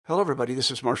Hello, everybody. This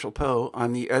is Marshall Poe.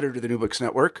 I'm the editor of the New Books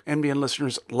Network. NBN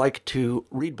listeners like to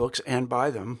read books and buy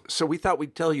them. So we thought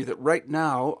we'd tell you that right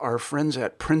now, our friends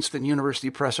at Princeton University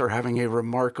Press are having a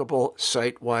remarkable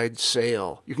site-wide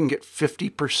sale. You can get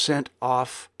 50%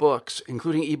 off books,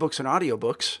 including ebooks and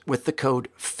audiobooks, with the code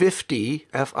 50,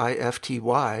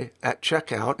 F-I-F-T-Y, at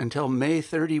checkout until May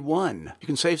 31. You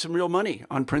can save some real money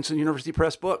on Princeton University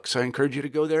Press books. I encourage you to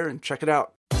go there and check it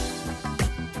out.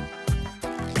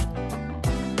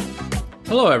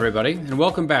 Hello, everybody, and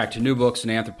welcome back to New Books in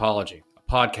Anthropology, a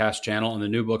podcast channel on the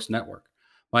New Books Network.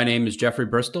 My name is Jeffrey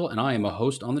Bristol, and I am a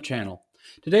host on the channel.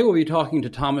 Today, we'll be talking to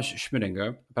Thomas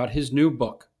Schmidinger about his new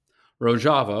book.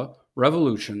 Rojava,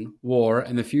 Revolution, War,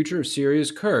 and the Future of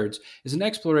Syria's Kurds is an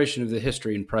exploration of the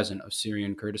history and present of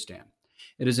Syrian Kurdistan.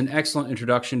 It is an excellent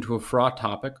introduction to a fraught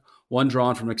topic, one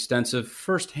drawn from extensive,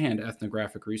 first-hand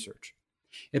ethnographic research.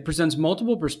 It presents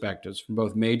multiple perspectives from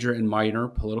both major and minor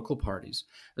political parties,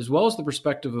 as well as the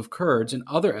perspective of Kurds and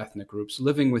other ethnic groups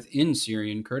living within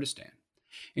Syrian Kurdistan.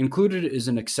 Included is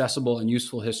an accessible and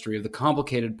useful history of the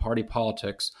complicated party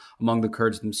politics among the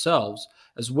Kurds themselves,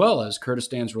 as well as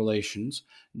Kurdistan's relations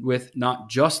with not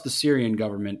just the Syrian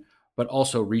government, but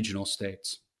also regional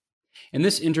states. In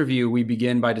this interview, we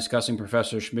begin by discussing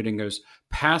Professor Schmidinger's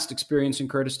past experience in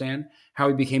Kurdistan, how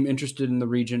he became interested in the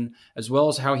region, as well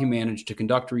as how he managed to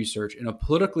conduct research in a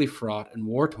politically fraught and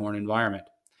war-torn environment.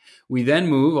 We then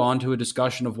move on to a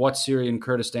discussion of what Syrian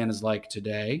Kurdistan is like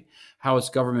today, how its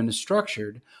government is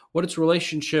structured, what its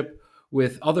relationship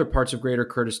with other parts of Greater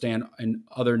Kurdistan and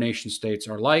other nation states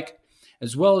are like,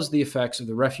 as well as the effects of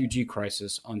the refugee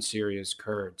crisis on Syria's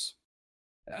Kurds.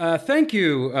 Thank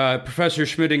you, Professor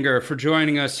Schmidinger, for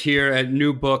joining us here at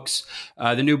New Books,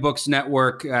 the New Books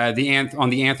Network, on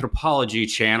the Anthropology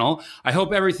channel. I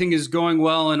hope everything is going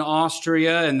well in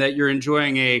Austria and that you're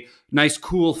enjoying a nice,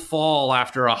 cool fall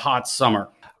after a hot summer.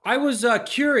 I was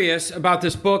curious about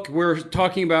this book. We're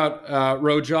talking about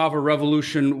Rojava,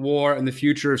 Revolution, War, and the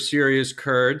Future of Syria's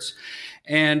Kurds.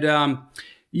 And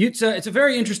it's a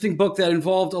very interesting book that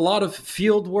involved a lot of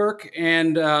field work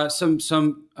and some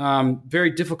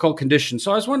very difficult conditions.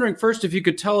 So I was wondering first if you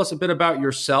could tell us a bit about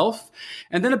yourself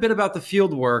and then a bit about the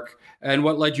field work and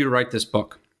what led you to write this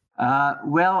book.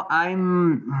 Well,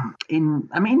 I'm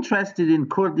interested in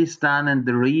Kurdistan and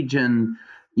the region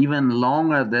even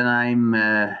longer than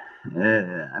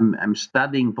I'm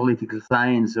studying political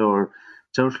science or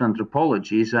social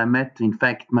anthropology. So I met, in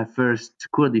fact, my first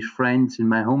Kurdish friends in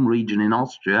my home region in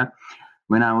Austria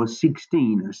when I was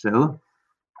 16 or so.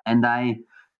 And I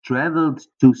traveled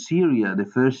to Syria the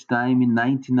first time in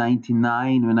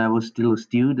 1999 when I was still a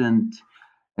student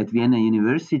at Vienna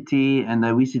University. And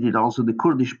I visited also the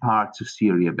Kurdish parts of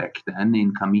Syria back then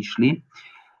in Kamishli.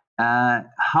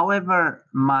 However,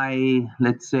 my,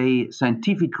 let's say,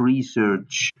 scientific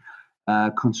research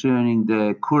concerning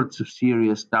the Kurds of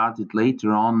Syria started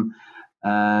later on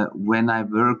when I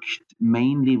worked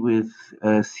mainly with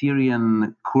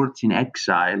Syrian Kurds in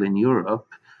exile in Europe.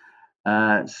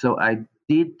 So I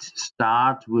did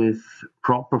start with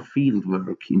proper field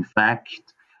work, in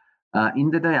fact, in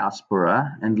the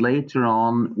diaspora, and later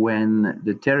on when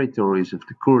the territories of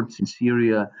the Kurds in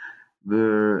Syria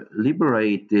were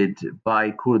liberated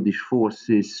by Kurdish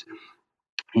forces.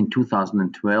 In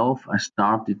 2012, I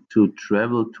started to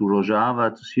travel to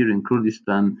Rojava, to Syrian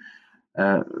Kurdistan,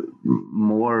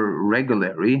 more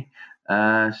regularly.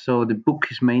 So the book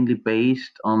is mainly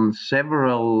based on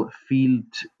several field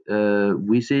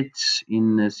visits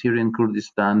in Syrian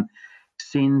Kurdistan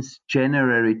since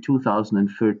January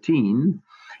 2013,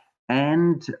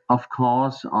 and of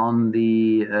course on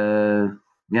the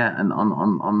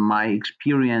on my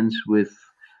experience with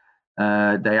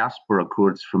diaspora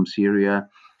Kurds from Syria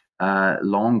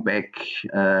long back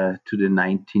to the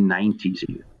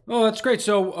 1990s. Oh, that's great.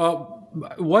 So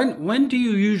when do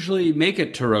you usually make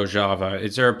it to Rojava?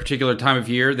 Is there a particular time of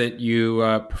year that you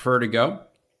prefer to go?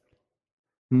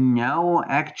 No,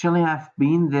 actually, I've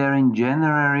been there in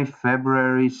January,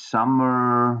 February,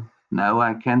 summer. No,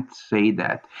 I can't say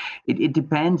that. It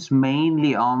depends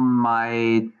mainly on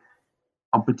my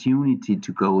opportunity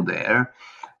to go there.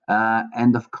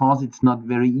 And of course, it's not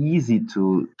very easy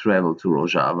to travel to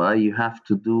Rojava. You have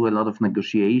to do a lot of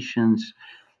negotiations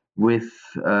with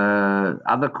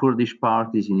other Kurdish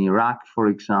parties in Iraq, for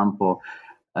example.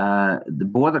 The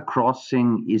border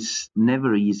crossing is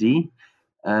never easy.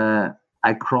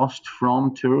 I crossed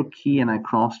from Turkey and I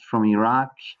crossed from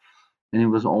Iraq, and it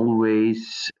was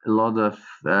always a lot of,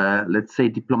 let's say,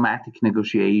 diplomatic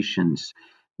negotiations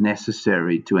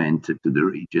necessary to enter to the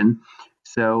region.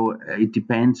 So it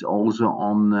depends also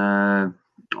on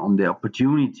the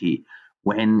opportunity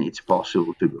when it's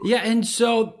possible to go. Yeah, and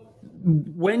so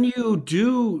when you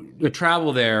do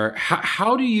travel there,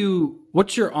 how do you?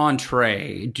 What's your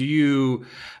entree? Do you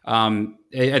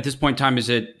at this point in time, is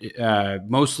it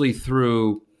mostly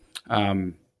through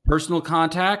personal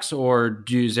contacts, or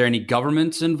is there any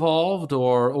governments involved,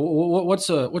 or what's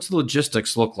the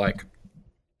logistics look like?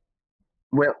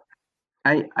 Well,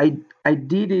 I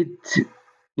did it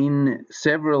in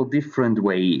several different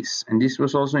ways, and this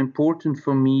was also important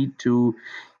for me to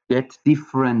get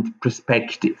different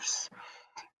perspectives.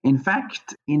 In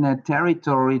fact, in a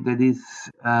territory that is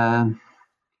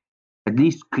at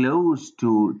least close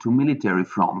to military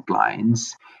front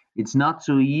lines, it's not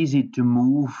so easy to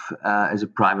move as a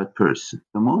private person.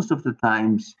 So most of the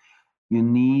times, you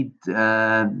need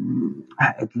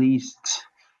at least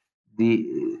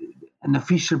an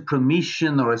official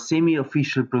permission or a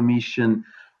semi-official permission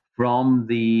from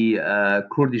the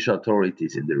Kurdish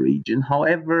authorities in the region.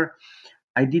 However,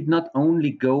 I did not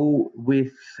only go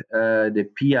with the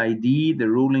PID, the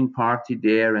ruling party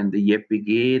there, and the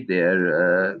YPG,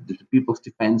 the People's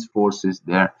Defense Forces,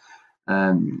 their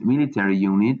military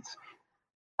units,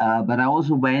 but I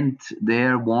also went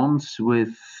there once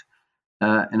with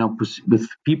with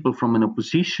people from an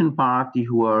opposition party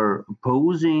who are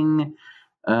opposing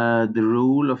the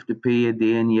rule of the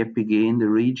PYD and YPG in the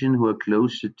region, who are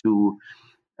closer to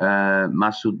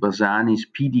Masoud Barzani's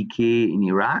PDK in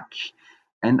Iraq.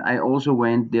 And I also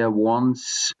went there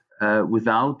once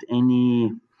without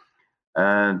any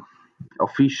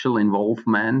official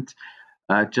involvement,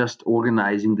 just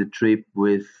organizing the trip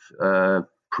with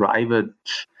private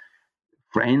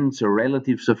friends or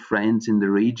relatives of friends in the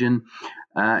region.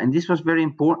 And this was very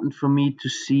important for me to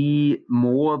see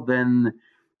more than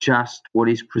just what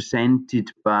is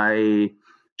presented by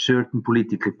certain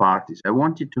political parties. I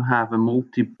wanted to have a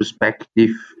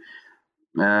multi-perspective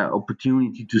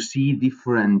opportunity to see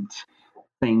different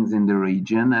things in the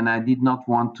region, and I did not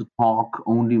want to talk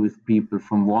only with people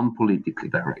from one political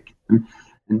direction.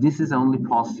 And this is only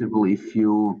possible if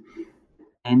you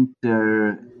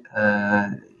enter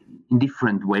in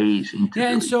different ways.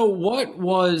 And so what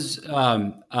was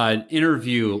an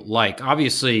interview like?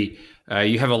 Obviously,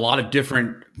 you have a lot of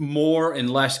different, more and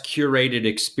less curated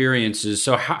experiences.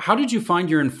 So how did you find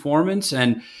your informants,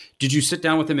 and did you sit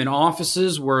down with them in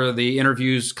offices? Were the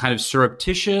interviews kind of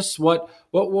surreptitious? What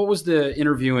was the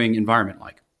interviewing environment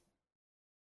like?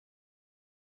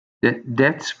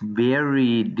 That's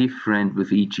very different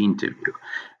with each interview.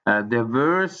 There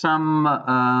were some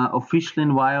official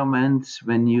environments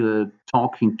when you're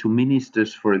talking to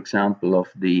ministers, for example, of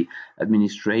the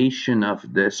administration of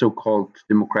the so-called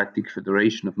Democratic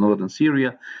Federation of Northern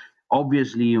Syria.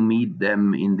 Obviously, you meet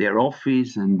them in their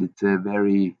office, and it's a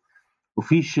very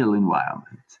official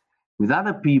environment. With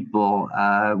other people,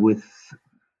 with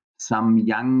some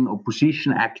young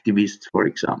opposition activists, for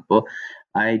example,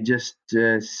 I just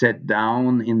sat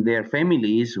down in their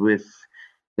families with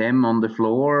them on the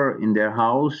floor in their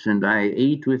house, and I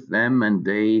ate with them, and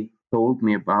they told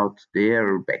me about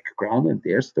their background and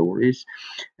their stories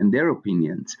and their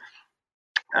opinions.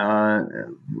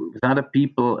 With other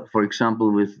people, for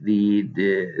example, with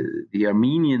the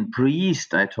Armenian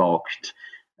priest, I talked,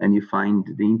 and you find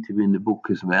the interview in the book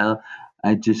as well.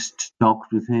 I just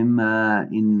talked with him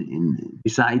in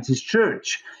besides his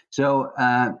church. So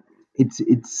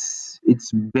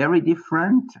it's very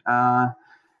different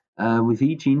with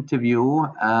each interview.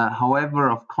 However,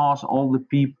 of course, all the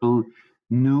people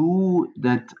knew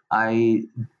that I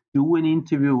do an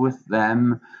interview with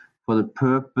them for the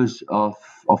purpose of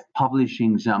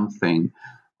publishing something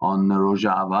on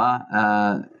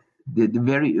Rojava. The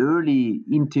very early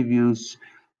interviews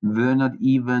were not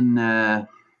even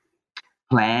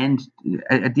planned.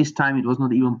 At this time, it was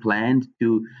not even planned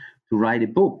to write a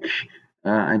book.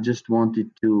 I just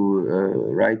wanted to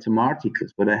write some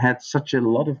articles, but I had such a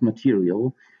lot of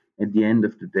material at the end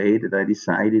of the day that I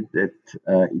decided that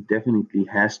it definitely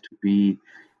has to be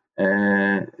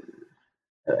a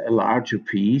larger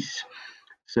piece.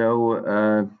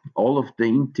 So all of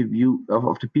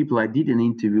the people I did an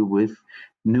interview with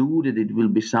knew that it will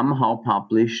be somehow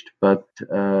published, but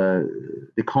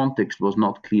the context was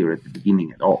not clear at the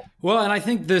beginning at all. Well, and I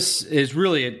think this is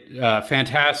really a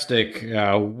fantastic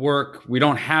work. We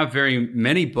don't have very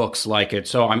many books like it,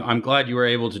 so I'm glad you were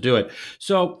able to do it.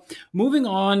 So moving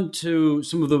on to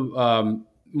some of the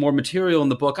more material in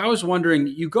the book, I was wondering,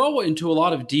 you go into a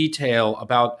lot of detail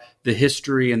about the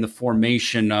history and the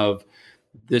formation of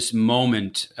this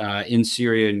moment in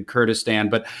Syria and Kurdistan,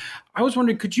 but I was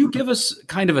wondering, could you give us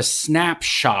kind of a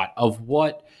snapshot of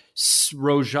what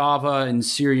Rojava and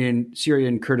Syria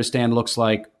and Kurdistan looks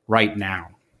like right now?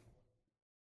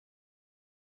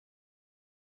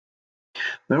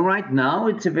 Well, right now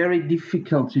it's a very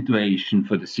difficult situation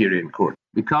for the Syrian Kurds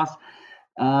because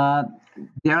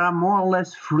there are more or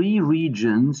less 3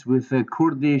 regions with a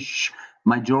Kurdish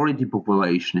majority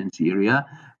population in Syria.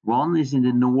 One is in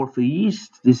the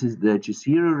northeast, this is the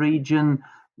Jazeera region.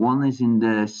 One is in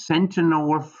the center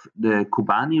north, the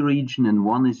Kobani region, and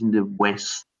one is in the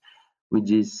west, which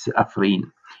is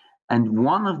Afrin. And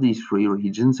one of these 3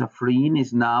 regions, Afrin,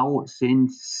 is now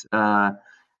since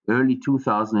early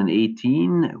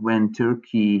 2018, when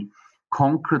Turkey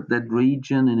conquered that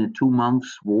region in a 2-month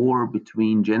war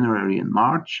between January and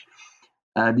March.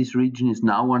 This region is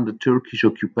now under Turkish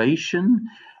occupation.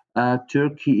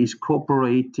 Turkey is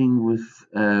cooperating with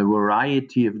a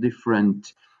variety of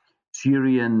different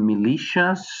Syrian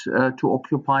militias to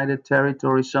occupy the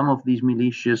territory. Some of these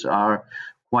militias are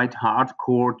quite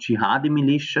hardcore jihadi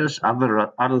militias,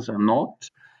 others are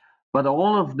not. But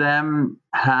all of them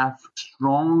have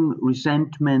strong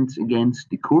resentments against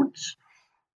the Kurds.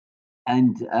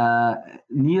 And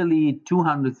nearly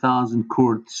 200,000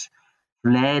 Kurds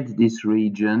fled this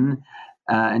region,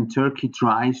 and Turkey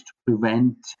tries to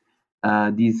prevent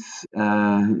these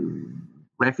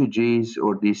refugees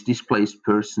or these displaced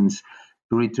persons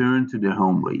to return to their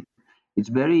home region.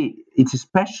 It's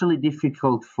especially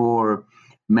difficult for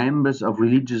members of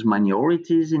religious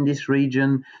minorities in this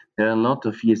region. There are a lot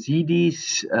of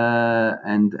Yazidis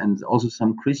and also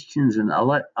some Christians and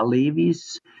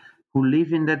Alevis who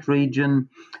live in that region,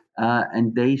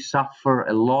 and they suffer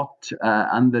a lot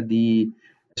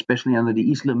especially under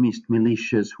the Islamist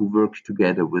militias who work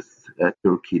together with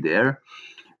Turkey there.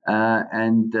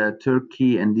 And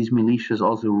Turkey and these militias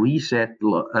also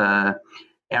resettle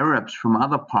Arabs from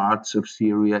other parts of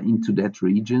Syria into that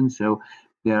region. So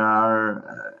there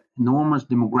are enormous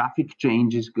demographic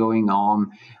changes going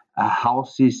on.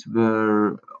 Houses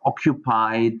were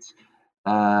occupied,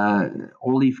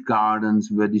 olive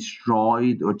gardens were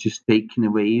destroyed or just taken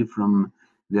away from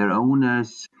their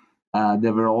owners.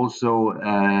 There were also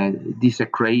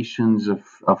desecrations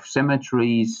of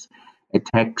cemeteries,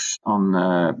 attacks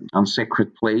on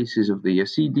sacred places of the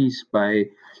Yazidis by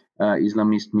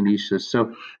Islamist militias.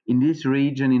 So in this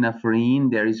region, in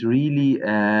Afrin, there is really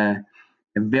a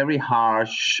very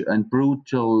harsh and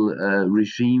brutal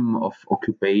regime of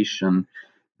occupation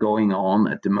going on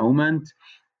at the moment.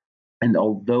 And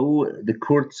although the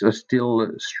Kurds are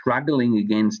still struggling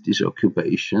against this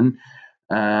occupation,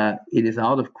 it is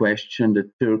out of question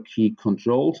that Turkey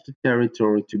controls the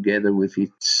territory together with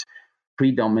its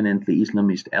predominantly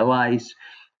Islamist allies.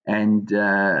 And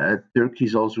Turkey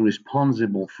is also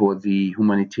responsible for the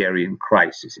humanitarian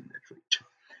crisis in that region.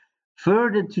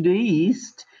 Further to the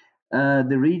east,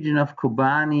 the region of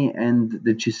Kobani and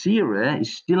the Jazeera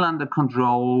is still under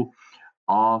control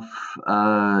of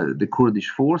the Kurdish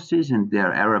forces and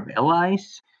their Arab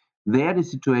allies. There, the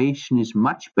situation is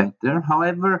much better.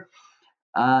 However,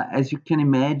 as you can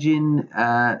imagine,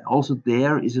 also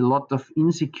there is a lot of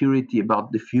insecurity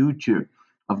about the future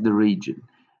of the region.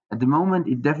 At the moment,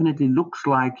 it definitely looks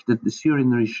like that the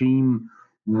Syrian regime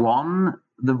won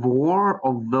the war,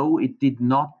 although it did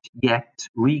not yet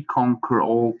reconquer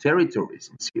all territories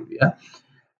in Syria.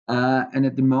 And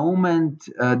at the moment,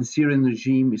 the Syrian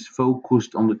regime is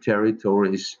focused on the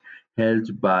territories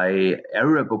held by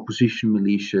Arab opposition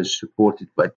militias supported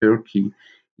by Turkey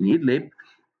in Idlib.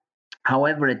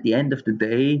 However, at the end of the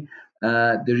day,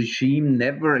 the regime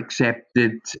never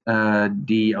accepted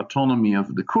the autonomy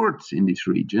of the Kurds in this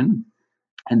region.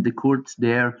 And the Kurds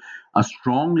there are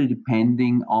strongly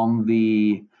depending on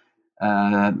the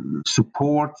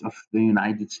support of the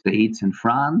United States and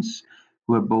France,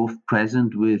 who are both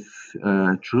present with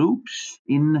troops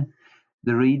in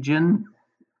the region.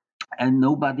 And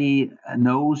nobody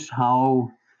knows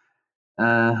how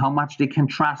much they can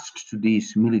trust to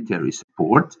this military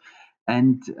support.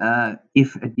 And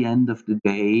if at the end of the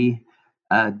day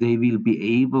they will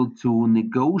be able to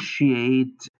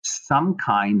negotiate some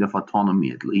kind of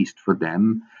autonomy, at least for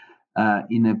them,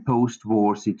 in a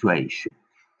post-war situation.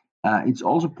 It's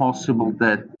also possible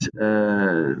that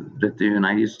the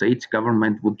United States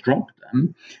government would drop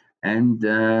them, and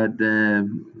the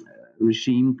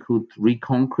regime could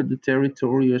reconquer the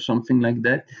territory or something like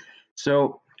that.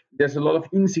 So there's a lot of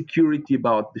insecurity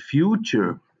about the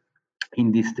future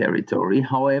in this territory.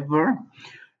 However,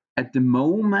 at the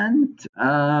moment,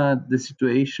 the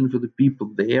situation for the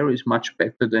people there is much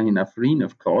better than in Afrin,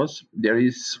 of course. There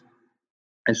is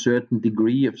a certain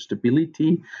degree of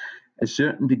stability, a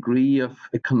certain degree of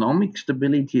economic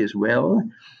stability as well.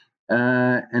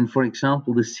 And for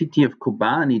example, the city of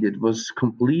Kobani that was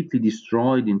completely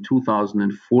destroyed in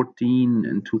 2014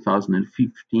 and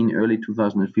 2015, early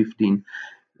 2015,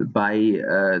 by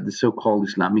the so-called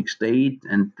Islamic State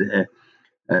and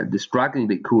the struggle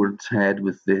the Kurds had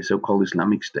with the so-called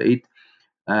Islamic State.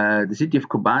 The city of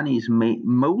Kobani is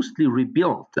mostly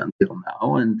rebuilt until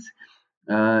now, and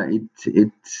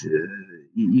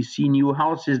you see new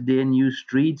houses there, new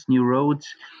streets, new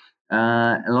roads,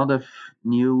 a lot of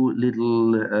new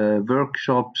little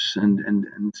workshops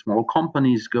and small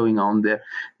companies going on there.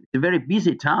 It's a very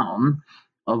busy town,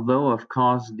 although of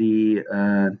course the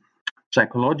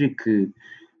psychological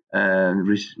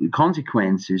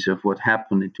consequences of what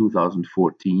happened in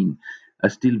 2014 are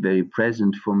still very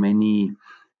present for many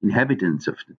inhabitants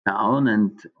of the town,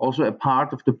 and also a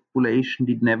part of the population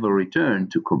did never return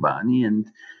to Kobani and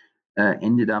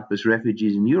ended up as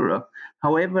refugees in Europe.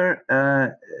 However,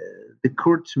 the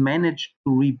Kurds managed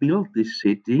to rebuild this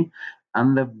city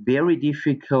under very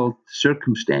difficult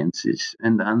circumstances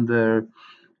and under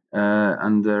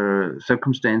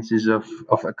circumstances of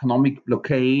economic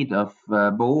blockade of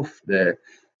both the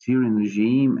Syrian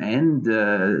regime and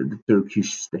the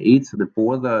Turkish state. So the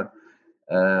border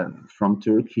from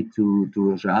Turkey to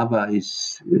Rojava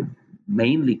is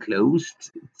mainly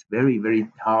closed. It's very, very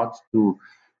hard to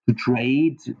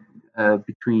trade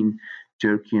between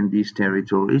Turkey and these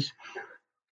territories.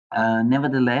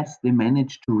 Nevertheless, they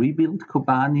managed to rebuild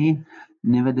Kobani.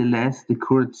 Nevertheless, the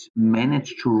Kurds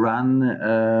managed to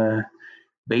run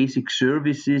basic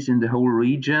services in the whole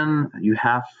region. You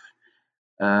have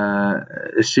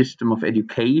a system of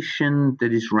education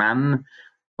that is run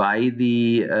by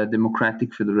the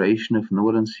Democratic Federation of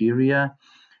Northern Syria.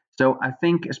 So I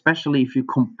think, especially if you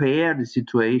compare the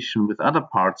situation with other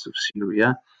parts of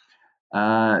Syria,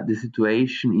 the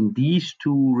situation in these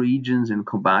two regions, in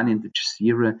Kobani and the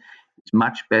Jazeera, is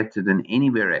much better than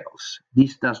anywhere else.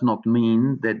 This does not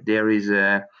mean that there is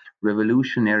a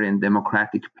revolutionary and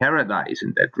democratic paradise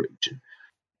in that region.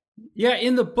 Yeah,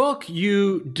 in the book,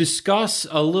 you discuss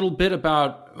a little bit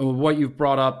about what you've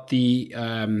brought up, the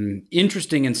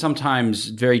interesting and sometimes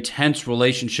very tense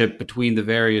relationship between the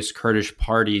various Kurdish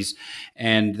parties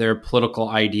and their political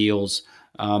ideals.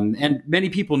 And many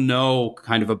people know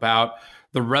kind of about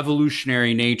the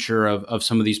revolutionary nature of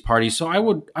some of these parties. So I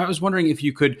was wondering if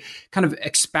you could kind of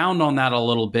expound on that a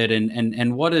little bit,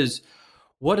 and what is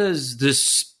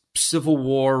this civil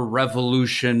war,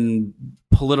 revolution,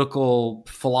 political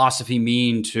philosophy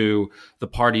mean to the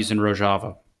parties in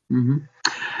Rojava? Mm-hmm.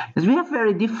 As we have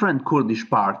very different Kurdish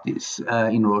parties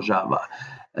in Rojava.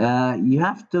 You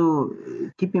have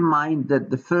to keep in mind that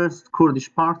the first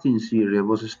Kurdish party in Syria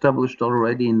was established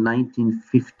already in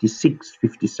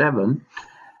 1956-57,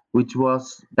 which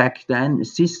was back then a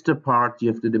sister party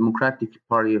of the Democratic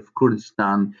Party of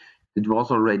Kurdistan that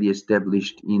was already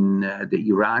established in the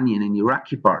Iranian and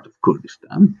Iraqi part of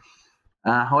Kurdistan.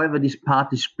 However, this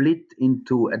party split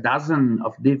into a dozen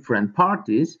of different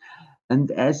parties.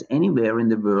 And as anywhere in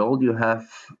the world, you have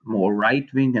more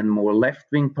right-wing and more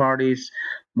left-wing parties,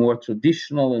 more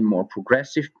traditional and more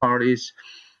progressive parties.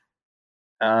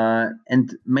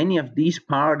 And many of these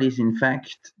parties, in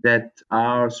fact, that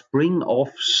are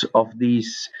spring-offs of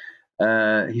this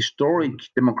historic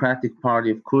Democratic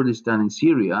Party of Kurdistan in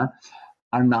Syria,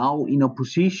 are now in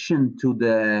opposition to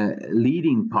the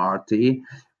leading party,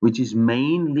 which is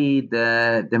mainly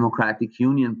the Democratic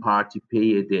Union Party,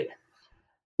 PYD.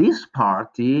 This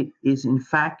party is, in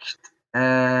fact,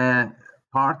 a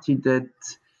party that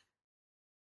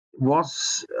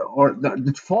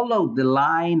that followed the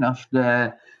line of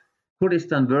the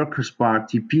Kurdistan Workers'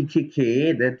 Party,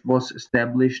 PKK, that was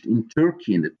established in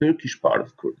Turkey, in the Turkish part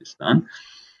of Kurdistan.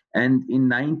 And in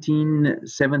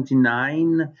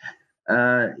 1979,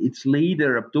 its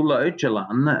leader, Abdullah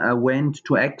Öcalan, went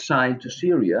to exile to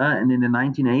Syria. And in the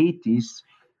 1980s,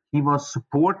 he was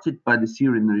supported by the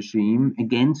Syrian regime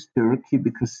against Turkey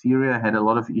because Syria had a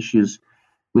lot of issues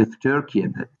with Turkey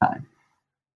at that time.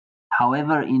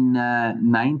 However, in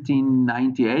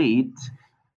 1998,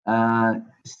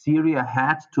 Syria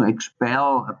had to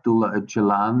expel Abdullah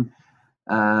Öcalan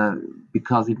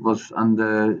because it was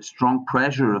under strong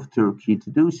pressure of Turkey to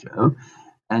do so.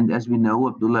 And as we know,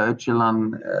 Abdullah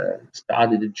Öcalan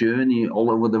started a journey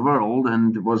all over the world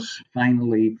and was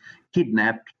finally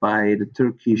kidnapped by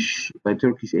Turkish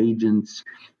agents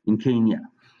in Kenya.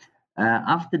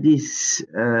 After this,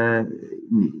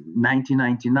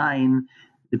 1999,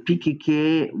 the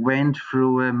PKK went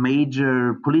through a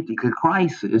major political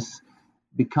crisis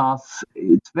because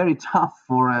it's very tough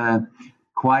for a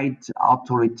quite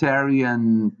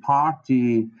authoritarian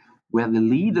party where the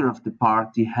leader of the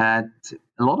party had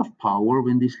a lot of power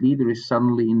when this leader is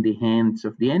suddenly in the hands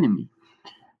of the enemy.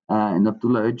 And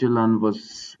Abdullah Öcalan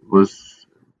was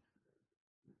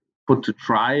put to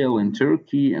trial in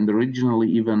Turkey and originally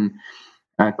even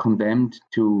condemned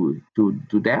to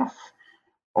death,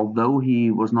 although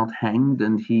he was not hanged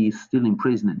and he's still in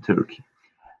prison in Turkey.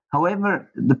 However,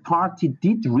 the party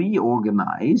did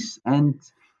reorganize, and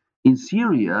in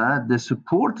Syria, the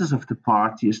supporters of the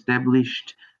party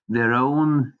established their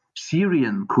own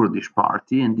Syrian Kurdish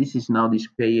party, and this is now this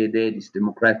PYD, this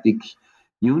Democratic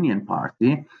Union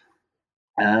Party.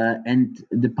 And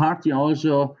the party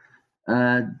also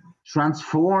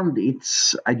transformed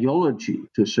its ideology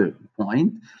to a certain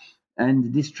point.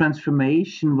 And this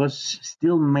transformation was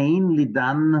still mainly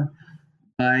done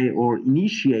by or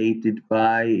initiated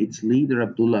by its leader,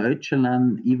 Abdullah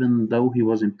Öcalan, even though he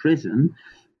was in prison.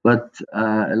 But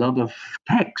a lot of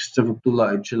texts of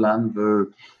Abdullah Öcalan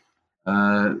were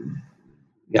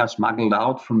smuggled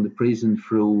out from the prison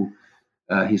through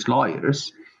his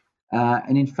lawyers.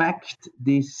 And in fact,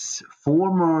 this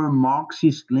former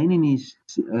Marxist-Leninist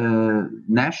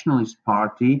nationalist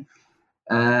party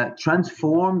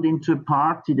transformed into a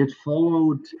party that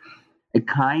followed a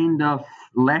kind of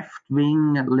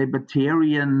left-wing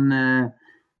libertarian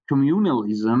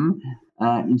communalism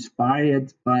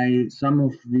inspired by some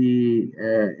of the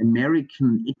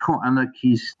American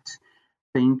eco-anarchist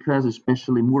thinkers,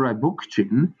 especially Murray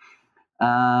Bookchin.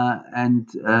 And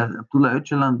Abdullah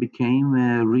Öcalan became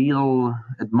a real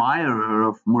admirer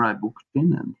of Murray Bookchin,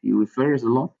 and he refers a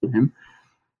lot to him.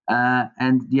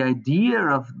 And the idea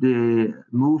of the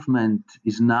movement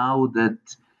is now that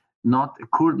not a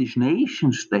Kurdish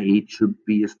nation state should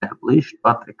be established,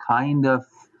 but a kind of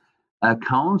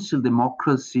council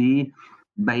democracy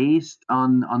based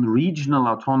on regional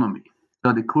autonomy.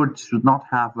 So the Kurds should not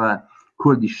have a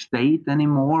Kurdish state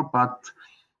anymore, but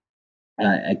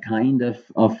a kind of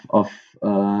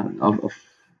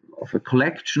a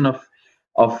collection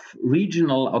of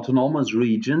regional autonomous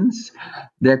regions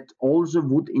that also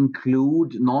would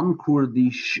include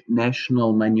non-Kurdish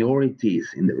national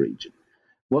minorities in the region.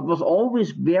 What was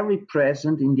always very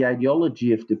present in the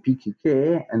ideology of the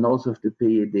PKK and also of the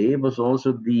PYD was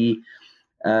also the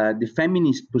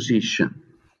feminist position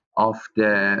of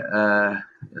the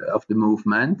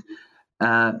movement.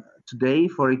 Today,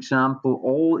 for example,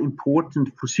 all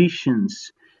important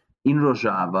positions in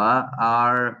Rojava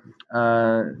are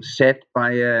set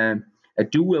by a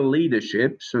dual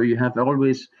leadership. So you have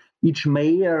always, each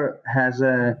mayor has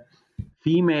a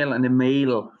female and a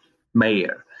male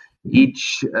mayor.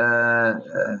 Each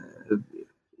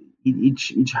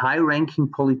high-ranking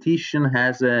politician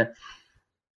has a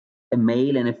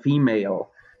male and a female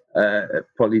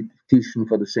politician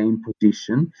for the same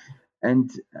position.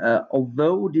 And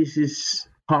although this is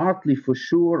partly for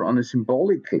sure on a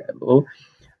symbolic level,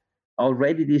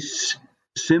 already this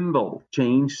symbol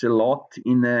changed a lot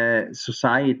in a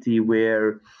society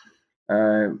where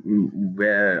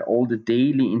all the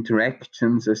daily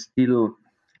interactions are still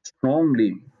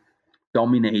strongly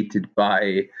dominated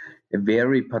by a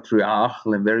very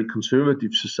patriarchal and very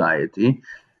conservative society.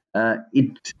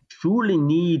 It truly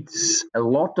needs a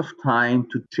lot of time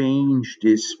to change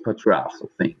this patriarchal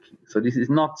thinking. So this is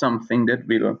not something that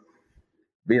will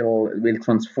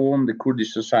transform the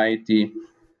Kurdish society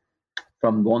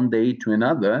from one day to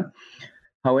another.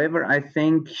 However, I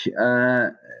think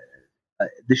the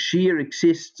sheer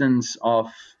existence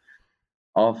of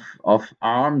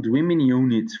armed women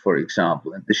units, for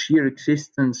example, and the sheer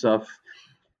existence of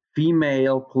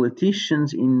female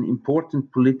politicians in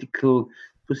important political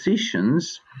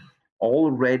positions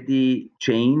already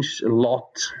changed a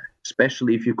lot,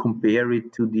 especially if you compare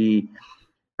it to the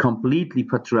completely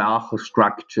patriarchal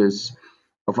structures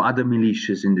of other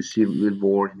militias in the civil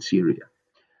war in Syria.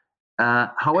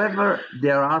 However,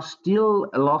 there are still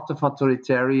a lot of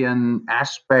authoritarian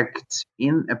aspects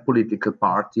in a political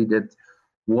party that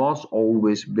was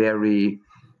always very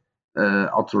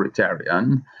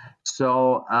authoritarian.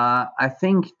 So I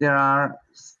think there are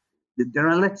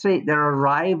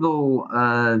rival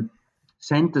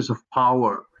centers of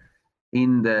power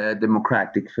in the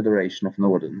Democratic Federation of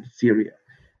Northern Syria.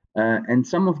 And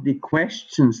some of the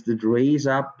questions that raise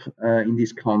up in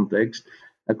this context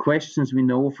are questions we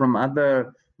know from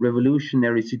other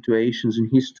revolutionary situations in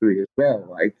history as well,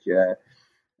 like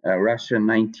Russia in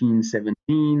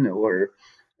 1917 or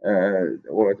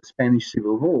the Spanish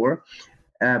Civil War,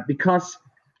 because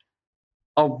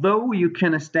although you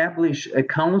can establish a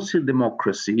council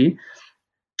democracy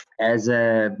as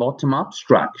a bottom-up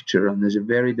structure and as a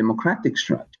very democratic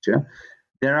structure,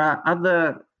 there are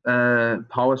other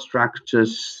power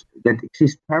structures that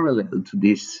exist parallel to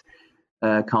this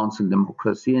council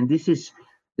democracy, and this is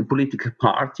the political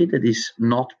party that is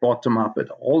not bottom-up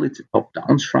at all. It's a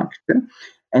top-down structure.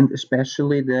 and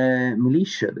especially the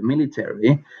militia, the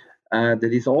military,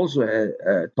 that is also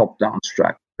a top-down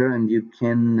structure, and you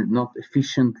can not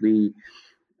efficiently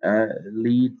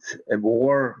lead a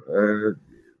war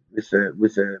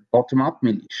with a bottom-up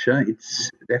militia. It's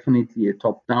definitely a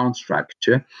top-down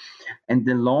structure, and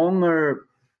the longer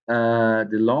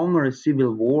a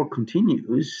civil war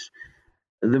continues,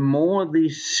 the more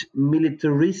this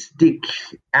militaristic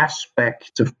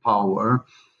aspect of power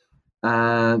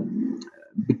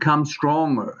becomes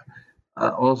stronger,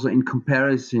 also in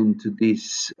comparison to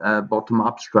these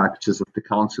bottom-up structures of the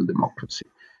council democracy.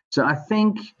 So I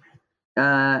think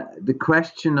the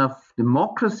question of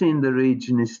democracy in the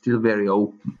region is still very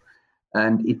open.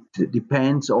 And it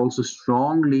depends also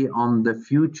strongly on the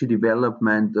future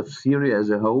development of Syria as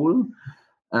a whole,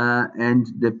 and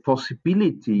the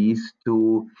possibilities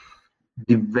to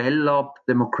develop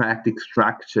democratic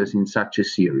structures in such a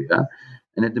Syria.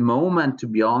 And at the moment, to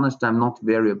be honest, I'm not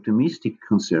very optimistic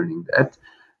concerning that,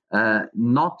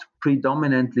 not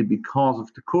predominantly because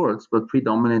of the Kurds, but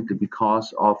predominantly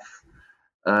because of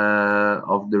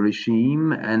the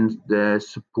regime and the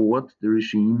support the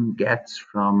regime gets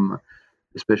from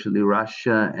especially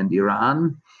Russia and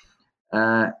Iran,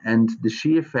 and the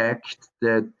sheer fact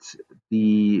that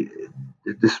the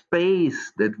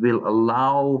space that will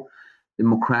allow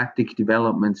democratic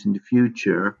developments in the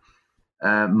future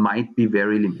might be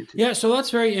very limited. Yeah, so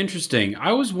that's very interesting.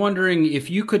 I was wondering if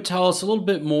you could tell us a little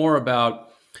bit more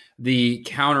about the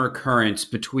counter currents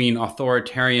between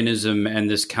authoritarianism and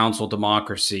this council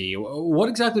democracy. What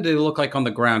exactly do they look like on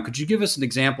the ground? Could you give us an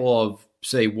example of,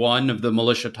 say, one of the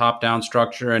militia top-down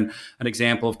structure and an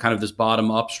example of kind of this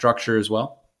bottom-up structure as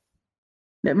well?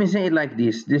 Let me say it like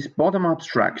this. These bottom-up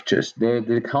structures,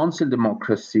 the council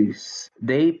democracies,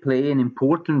 they play an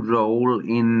important role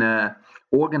in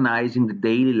organizing the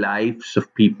daily lives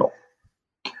of people.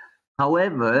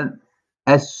 However,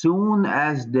 as soon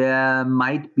as there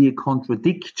might be a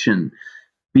contradiction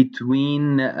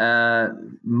between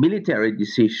military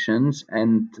decisions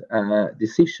and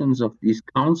decisions of these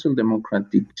council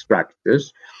democratic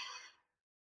structures,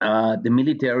 the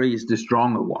military is the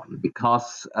stronger one,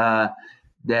 because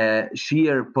the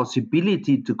sheer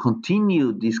possibility to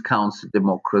continue this council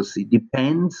democracy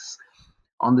depends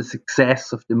on the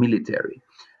success of the military.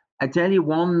 I tell you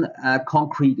one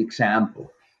concrete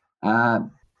example.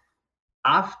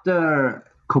 After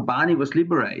Kobani was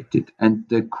liberated and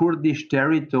the Kurdish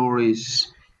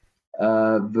territories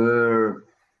were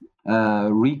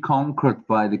reconquered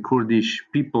by the Kurdish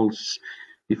People's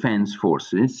Defense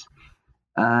Forces,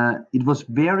 it was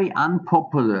very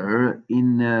unpopular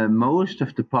in most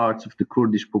of the parts of the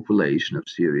Kurdish population of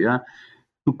Syria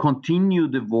to continue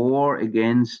the war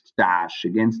against Daesh,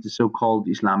 against the so-called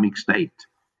Islamic State,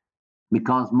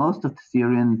 because most of the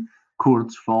Syrian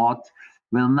Kurds thought,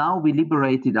 well, now we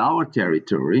liberated our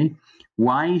territory.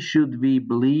 Why should we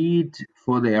bleed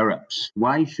for the Arabs?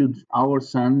 Why should our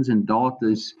sons and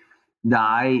daughters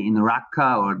die in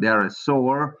Raqqa or Deir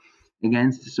ez-Zor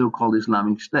against the so-called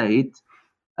Islamic State?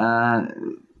 We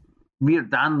are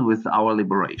done with our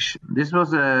liberation. This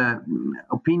was an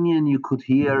opinion you could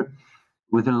hear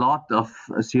with a lot of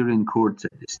Syrian Kurds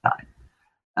at this time.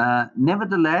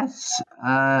 Nevertheless,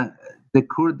 the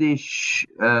Kurdish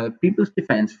People's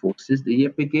Defense Forces, the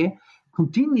YPG,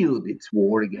 continued its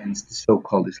war against the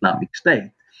so-called Islamic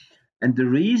State. And the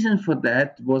reason for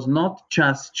that was not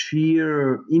just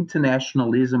sheer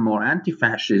internationalism or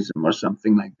anti-fascism or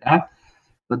something like that,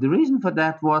 but the reason for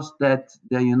that was that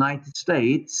the United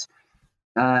States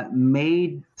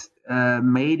made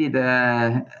it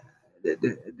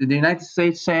the United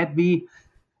States said,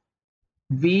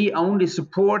 we only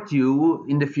support you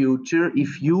in the future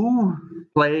if you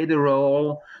play the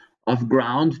role of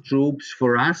ground troops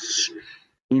for us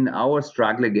in our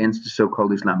struggle against the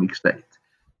so-called Islamic State.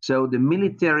 So the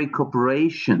military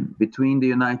cooperation between the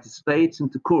United States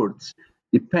and the Kurds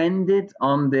depended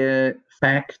on the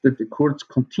fact that the Kurds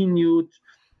continued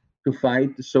to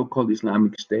fight the so-called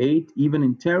Islamic State, even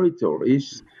in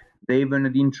territories they were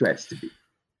not interested in.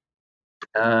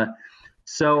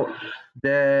 So,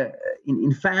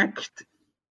 in fact,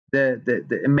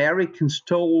 the Americans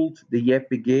told the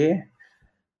YPG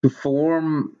to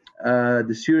form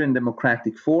the Syrian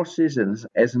Democratic Forces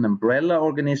as an umbrella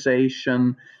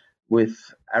organization with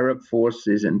Arab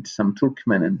forces and some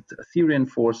Turkmen and Syrian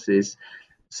forces,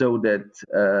 so that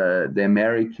the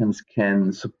Americans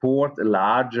can support a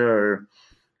larger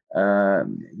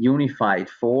unified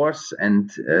force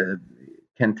and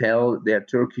can tell their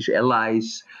Turkish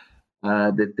allies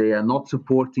that they are not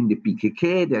supporting the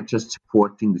PKK, they're just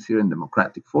supporting the Syrian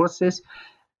Democratic Forces.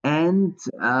 And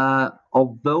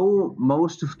although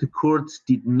most of the Kurds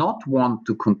did not want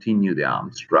to continue the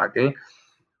armed struggle,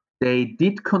 they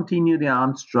did continue the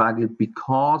armed struggle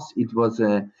because it was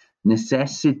a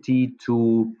necessity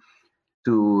to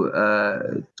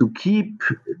keep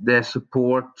the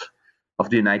support of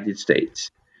the United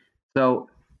States. So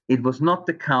it was not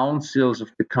the councils of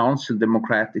the council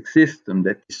democratic system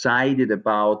that decided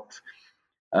about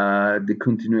the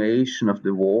continuation of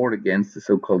the war against the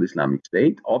so-called Islamic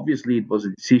State. Obviously, it was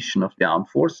a decision of the armed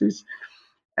forces,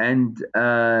 and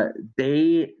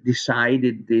they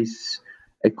decided this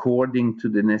according to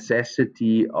the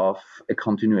necessity of a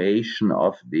continuation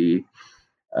of the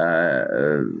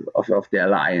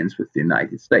alliance with the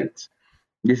United States.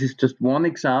 This is just one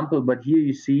example, but here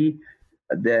you see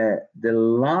the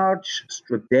large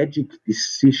strategic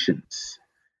decisions.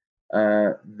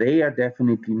 They are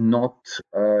definitely not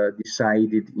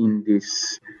decided in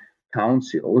these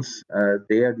councils.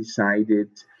 They are decided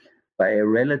by a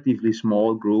relatively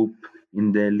small group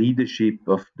in the leadership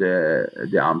of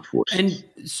the armed forces. And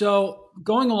so,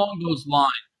 going along those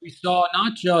lines, we saw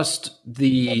not just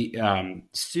the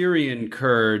Syrian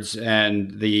Kurds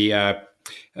and the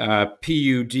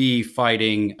PUD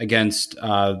fighting against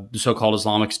the so-called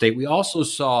Islamic State. We also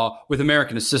saw, with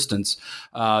American assistance,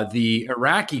 the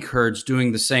Iraqi Kurds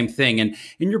doing the same thing. And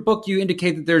in your book, you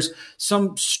indicate that there's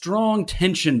some strong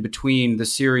tension between the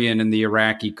Syrian and the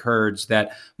Iraqi Kurds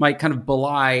that might kind of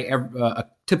belie a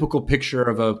typical picture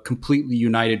of a completely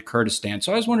united Kurdistan.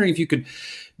 So I was wondering if you could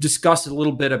discuss a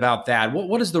little bit about that.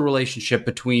 What is the relationship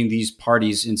between these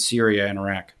parties in Syria and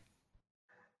Iraq?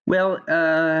 Well,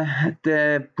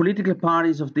 the political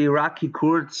parties of the Iraqi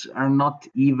Kurds are not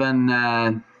even,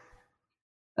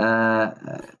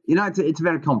 it's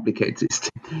very complicated.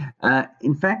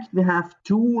 In fact, we have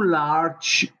two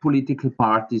large political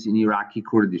parties in Iraqi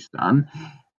Kurdistan,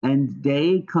 and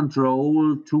they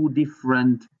control two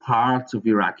different parts of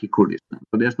Iraqi Kurdistan.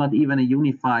 So there's not even a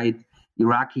unified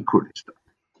Iraqi Kurdistan.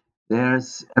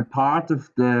 There's a part of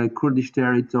the Kurdish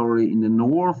territory in the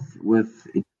north with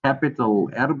its capital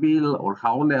Erbil, or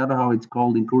Hawler, how it's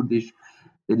called in Kurdish,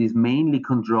 that is mainly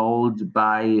controlled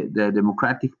by the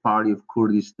Democratic Party of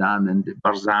Kurdistan and the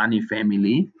Barzani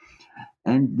family.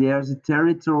 And there's a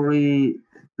territory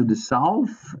to the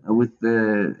south with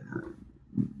the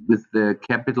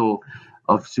capital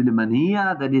of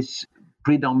Suleimania that is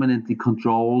predominantly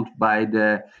controlled by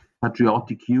the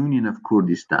Patriotic Union of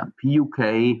Kurdistan, PUK,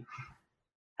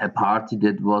 a party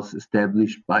that was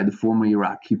established by the former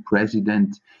Iraqi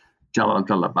president Jalal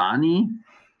Talabani.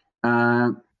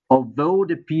 Although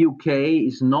the PUK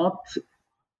is not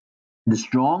the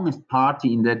strongest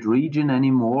party in that region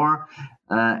anymore,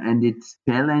 and it's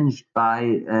challenged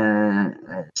by a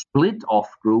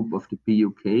split-off group of the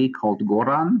PUK called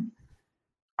Goran.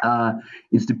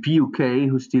 It's the PUK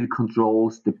who still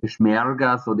controls the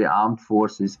Peshmerga, so the armed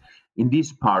forces in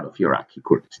this part of Iraqi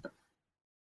Kurdistan.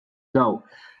 So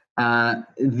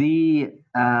the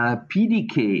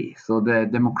PDK, so the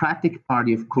Democratic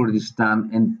Party of Kurdistan,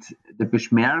 and the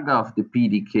Peshmerga of the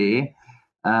PDK,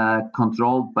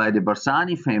 controlled by the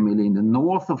Barzani family in the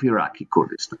north of Iraqi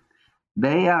Kurdistan.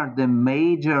 They are the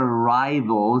major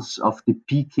rivals of the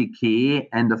PKK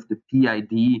and of the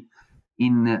PID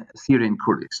in Syrian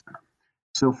Kurdistan.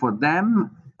 So for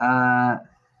them, the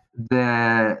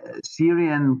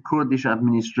Syrian Kurdish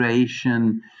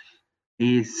administration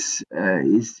is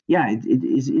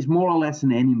more or less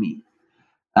an enemy.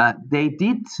 They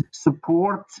did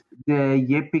support the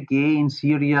YPG in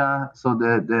Syria, so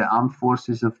the armed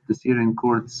forces of the Syrian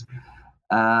Kurds,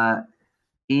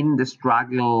 in the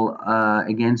struggle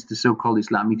against the so-called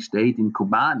Islamic State in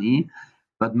Kobani.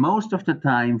 But most of the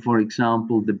time, for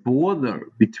example, the border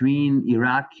between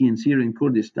Iraqi and Syrian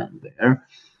Kurdistan there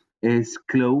is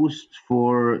closed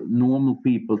for normal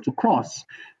people to cross.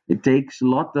 It takes a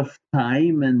lot of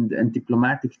time and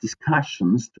diplomatic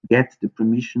discussions to get the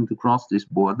permission to cross this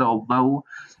border, although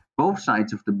both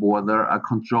sides of the border are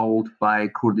controlled by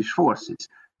Kurdish forces,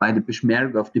 by the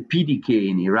Peshmerga of the PDK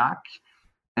in Iraq,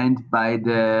 and by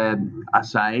the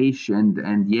Asaish and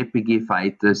YPG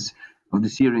fighters of the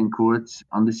Syrian Kurds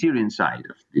on the Syrian side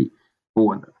of the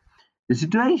border. The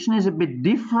situation is a bit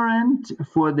different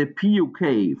for the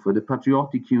PUK, for the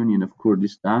Patriotic Union of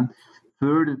Kurdistan,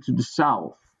 further to the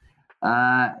south.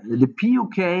 The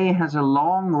PUK has a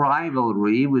long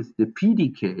rivalry with the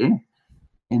PDK,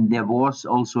 and there was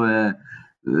also a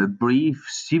brief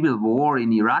civil war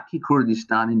in Iraqi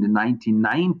Kurdistan in the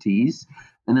 1990s.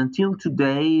 And until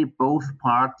today, both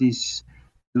parties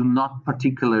do not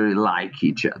particularly like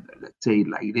each other. Let's say it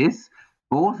like this.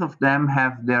 Both of them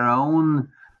have their own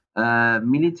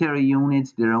military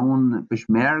units, their own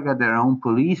Peshmerga, their own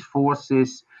police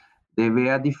forces. They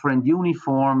wear different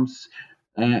uniforms,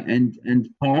 and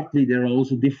partly there are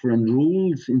also different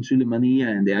rules in Sulaymaniyah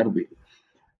and Erbil.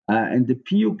 And the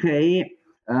PUK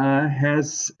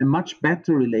has a much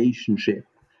better relationship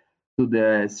to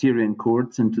the Syrian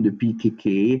Kurds and to the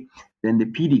PKK than the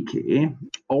PDK,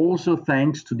 also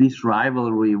thanks to this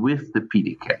rivalry with the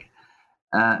PDK.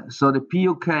 So the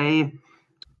PUK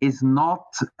is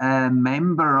not a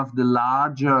member of the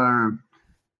larger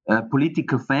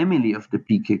political family of the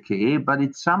PKK, but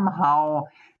it's somehow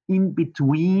in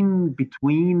between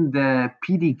the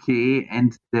PDK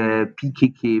and the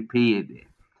PKK-PYD.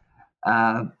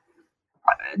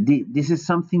 This is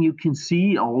something you can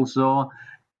see also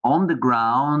on the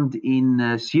ground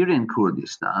in Syrian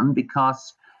Kurdistan,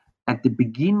 because at the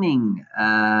beginning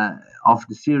of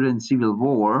the Syrian civil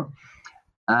war,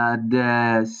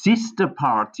 the sister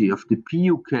party of the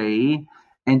PUK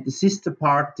and the sister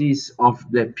parties of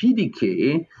the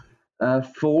PDK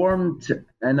formed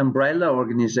an umbrella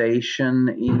organization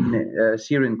in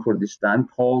Syrian Kurdistan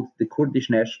called the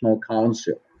Kurdish National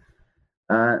Council.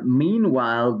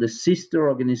 Meanwhile, the sister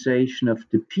organization of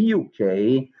the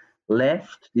PUK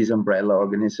left this umbrella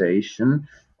organization,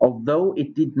 although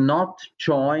it did not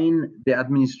join the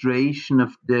administration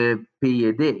of the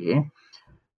PYD.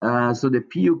 So the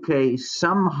PUK is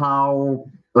somehow,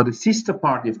 or the sister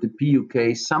party of the PUK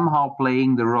is somehow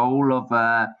playing the role of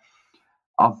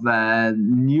a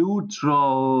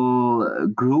neutral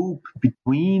group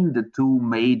between the two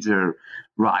major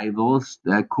rivals,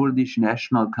 the Kurdish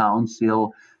National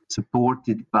Council,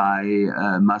 supported by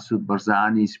Masoud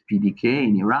Barzani's PDK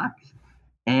in Iraq,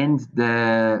 and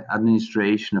the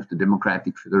administration of the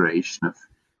Democratic Federation of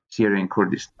Syrian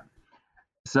Kurdistan.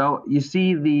 So you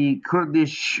see, the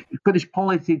Kurdish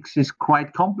politics is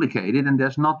quite complicated, and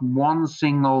there's not one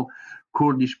single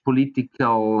Kurdish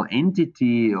political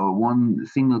entity or one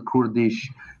single Kurdish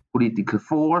political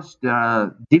force. There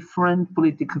are different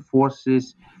political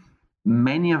forces.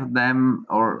 Many of them,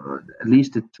 or at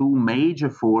least the two major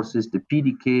forces, the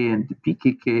PDK and the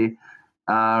PKK,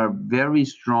 are very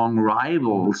strong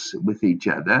rivals with each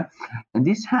other. And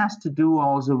this has to do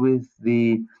also with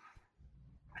the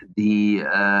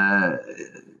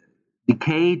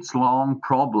decades-long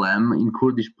problem in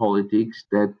Kurdish politics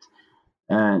that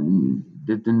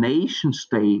the nation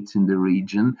states in the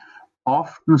region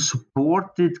often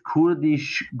supported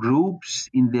Kurdish groups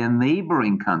in their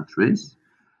neighboring countries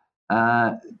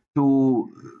to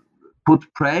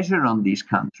put pressure on these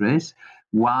countries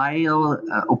while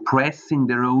oppressing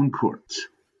their own Kurds.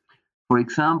 For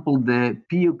example, the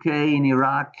PUK in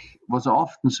Iraq was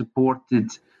often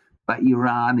supported by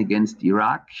Iran against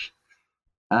Iraq,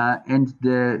 and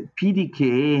the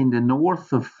PDK in the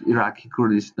north of Iraqi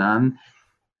Kurdistan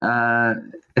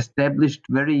established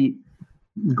very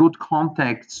good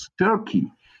contacts to Turkey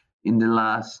in the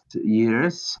last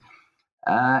years.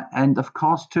 And of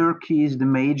course, Turkey is the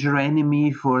major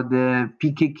enemy for the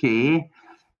PKK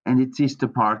and its sister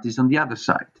parties on the other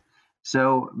side.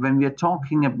 So when we are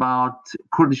talking about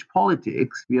Kurdish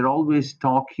politics, we are always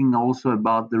talking also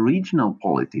about the regional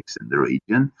politics in the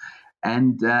region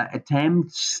and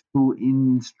attempts to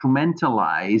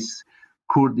instrumentalize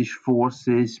Kurdish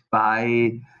forces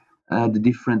by the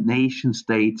different nation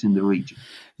states in the region.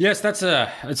 Yes,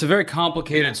 it's a very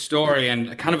complicated story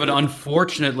and kind of an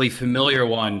unfortunately familiar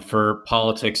one for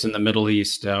politics in the Middle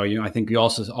East. I think you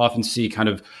also often see kind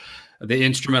of the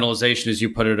instrumentalization, as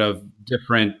you put it, of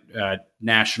different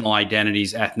national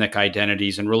identities, ethnic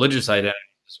identities, and religious identities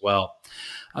as well.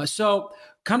 So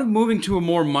kind of moving to a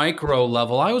more micro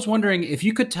level, I was wondering if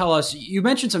you could tell us, you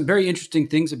mentioned some very interesting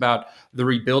things about the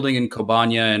rebuilding in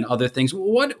Kobania and other things.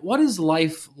 What is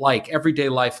life like, everyday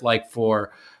life like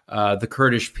for the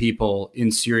Kurdish people in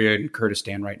Syria and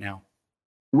Kurdistan right now?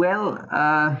 Well,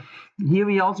 here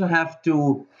we also have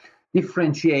to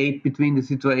differentiate between the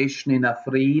situation in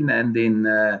Afrin and in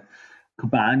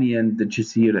Kobani and the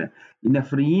Jazira. In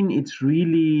Afrin, it's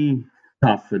really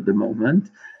tough at the moment.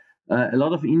 A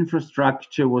lot of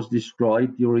infrastructure was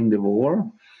destroyed during the war,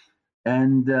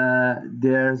 and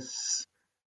there's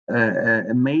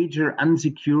a major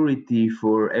insecurity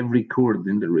for every Kurd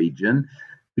in the region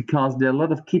because there are a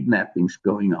lot of kidnappings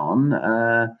going on.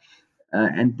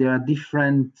 And there are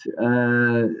different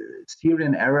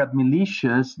Syrian Arab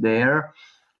militias there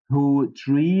who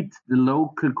treat the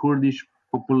local Kurdish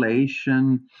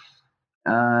population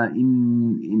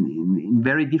in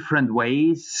very different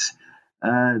ways.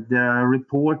 There are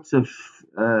reports of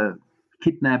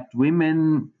kidnapped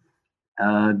women.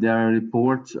 There are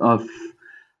reports of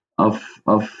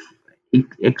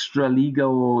extra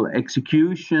legal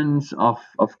executions of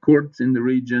Kurds in the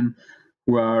region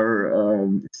who are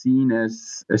seen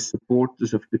as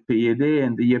supporters of the PYD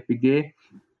and the YPG.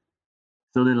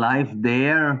 So the life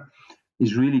there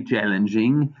is really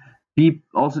challenging.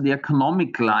 Also, the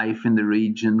economic life in the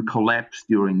region collapsed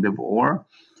during the war,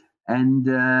 and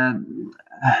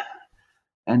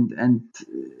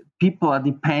people are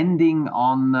depending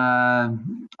on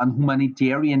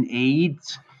humanitarian aid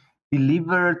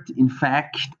delivered, in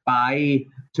fact, by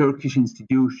Turkish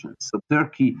institutions. So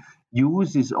Turkey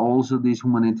uses also this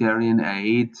humanitarian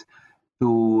aid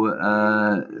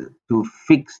to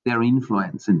fix their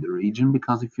influence in the region,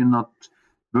 because if you're not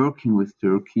working with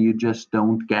Turkey, you just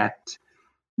don't get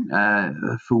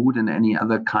food and any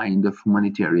other kind of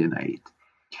humanitarian aid.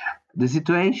 The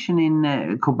situation in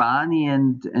Kobani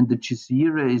and the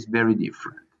Jazeera is very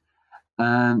different.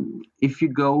 If you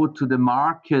go to the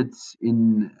markets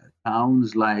in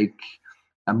towns like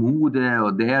Amude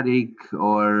or Derik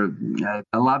or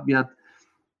Tal Abyad,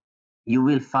 you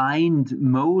will find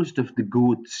most of the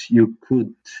goods you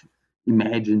could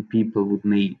imagine people would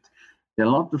need. There are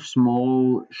a lot of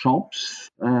small shops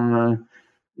in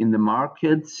the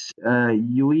markets.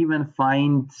 You even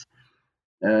find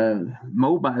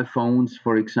mobile phones,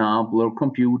 for example, or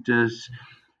computers.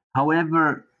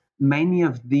 However, many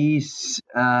of these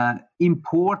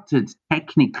imported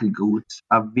technical goods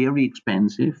are very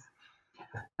expensive,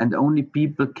 and only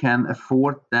people can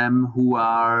afford them who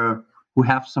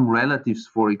have some relatives,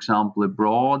 for example,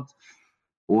 abroad,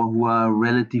 or who are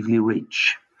relatively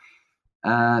rich.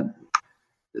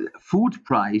 Food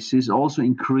prices also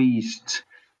increased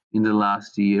in the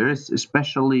last years,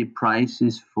 especially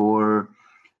prices for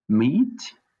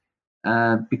meat,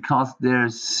 because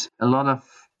there's a lot of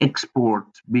export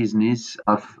business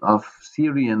of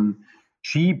Syrian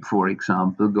sheep, for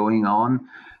example, going on.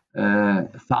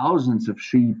 Thousands of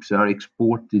sheep are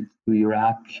exported to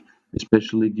Iraq,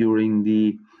 especially during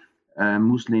the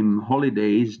Muslim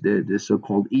holidays, the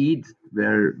so-called Eid,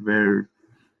 where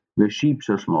sheep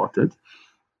are slaughtered.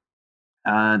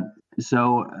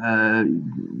 So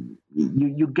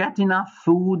you get enough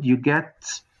food, you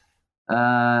get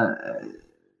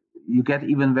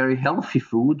even very healthy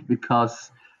food,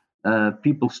 because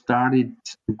people started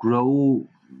to grow,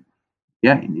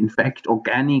 in fact,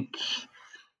 organic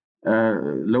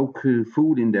local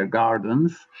food in their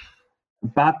gardens.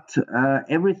 But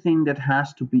everything that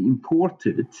has to be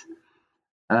imported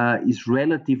is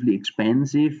relatively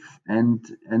expensive and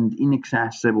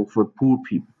inaccessible for poor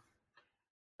people.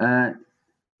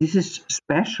 This is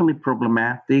especially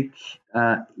problematic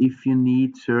if you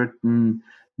need certain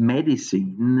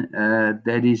medicine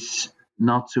that is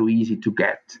not so easy to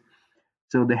get.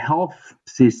 So the health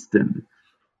system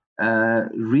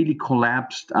really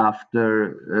collapsed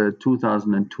after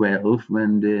 2012,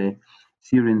 when the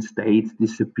Syrian state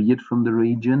disappeared from the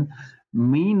region.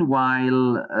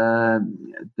 Meanwhile,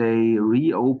 they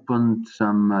reopened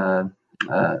some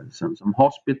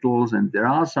hospitals, and there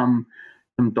are some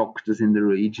doctors in the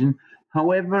region.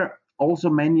 However, also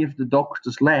many of the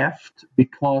doctors left,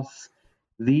 because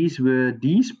these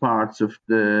parts of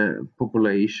the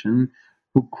population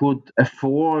who could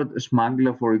afford a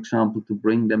smuggler, for example, to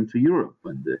bring them to Europe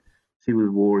when the civil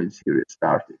war in Syria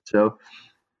started. So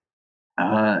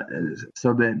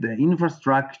the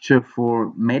infrastructure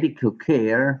for medical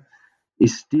care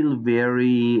is still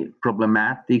very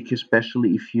problematic,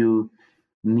 especially if you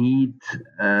need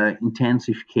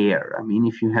intensive care. I mean,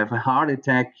 if you have a heart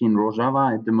attack in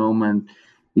Rojava at the moment,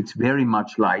 it's very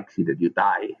much likely that you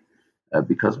die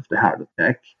because of the heart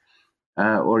attack.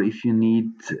 Or if you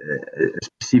need a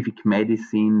specific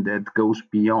medicine that goes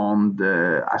beyond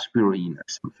aspirin or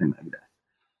something like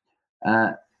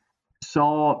that.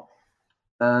 So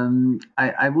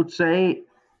I would say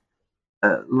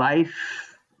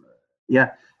life, you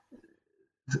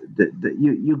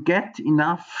get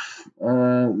enough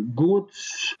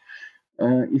goods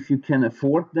if you can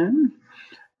afford them.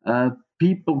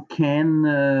 People can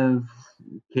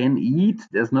eat.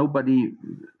 There's nobody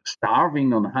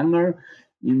starving on hunger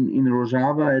in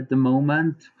Rojava at the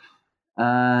moment.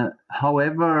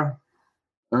 However,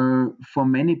 for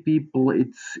many people,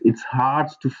 it's hard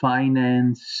to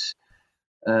finance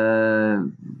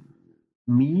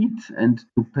meat and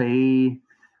to pay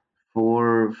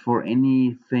for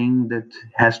anything that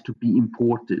has to be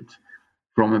imported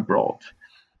from abroad.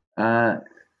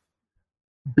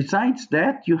 Besides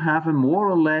that, you have a more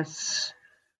or less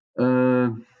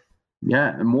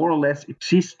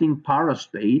existing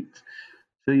parastate.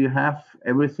 So you have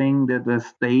everything that a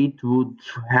state would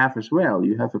have as well.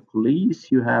 You have a police,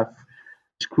 you have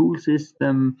school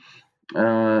system,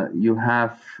 you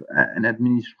have an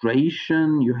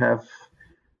administration, you have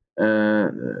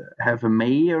a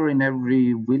mayor in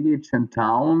every village and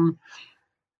town.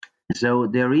 So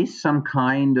there is some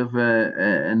kind of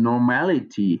a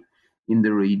normality in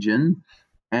the region,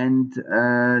 and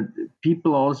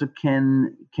people also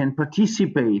can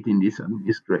participate in this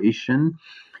administration,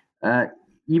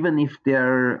 even if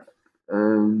they're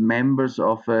members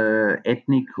of an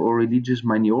ethnic or religious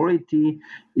minority.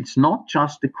 It's not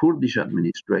just the Kurdish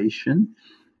administration.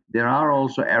 There are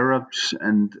also Arabs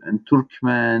and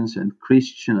Turkmens and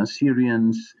Christian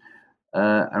Assyrians,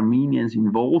 Armenians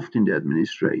involved in the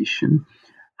administration.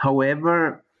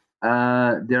 However,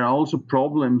 there are also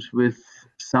problems with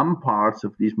some parts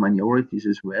of these minorities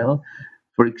as well.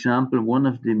 For example, one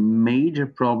of the major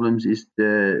problems is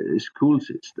the school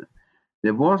system.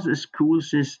 There was a school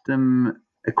system,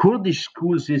 a Kurdish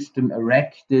school system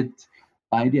erected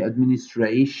by the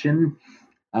administration.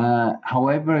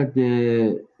 However,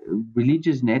 the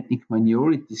religious and ethnic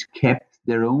minorities kept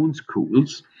their own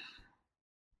schools,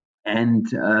 and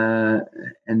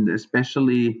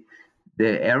especially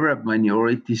the Arab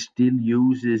minority still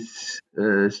uses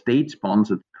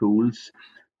state-sponsored schools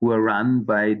who are run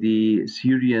by the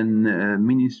Syrian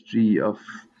Ministry of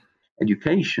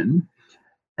Education.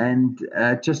 And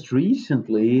just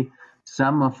recently,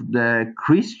 some of the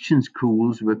Christian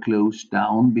schools were closed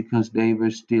down because they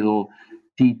were still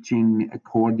teaching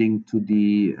according to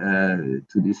the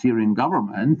Syrian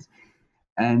government.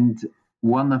 And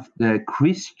one of the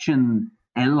Christian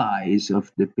allies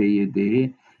of the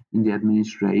PYD in the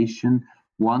administration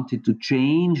wanted to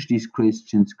change these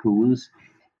Christian schools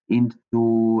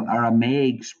into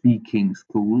Aramaic-speaking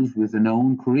schools with an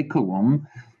own curriculum.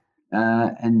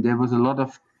 And there was a lot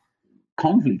of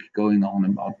conflict going on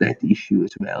about that issue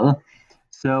as well.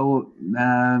 So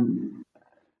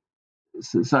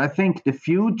I think the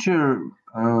future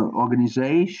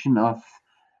organization of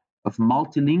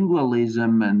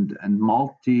multilingualism and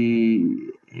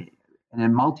a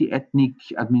multi-ethnic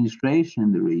administration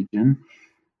in the region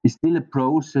is still a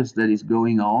process that is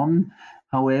going on.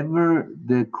 However,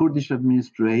 the Kurdish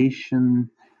administration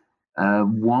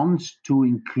wants to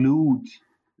include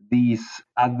these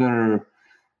other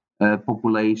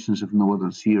populations of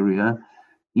northern Syria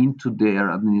into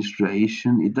their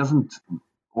administration. It doesn't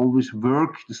always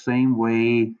work the same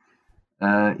way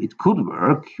it could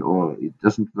work, or it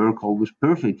doesn't work always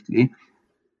perfectly,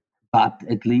 but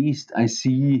at least I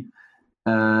see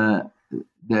that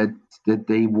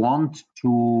they want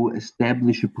to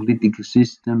establish a political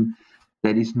system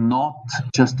that is not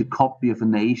just a copy of a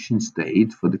nation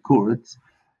state for the Kurds,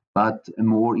 but a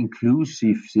more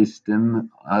inclusive system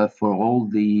for all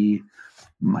the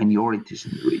minorities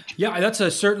in the region. Yeah, that's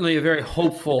certainly a very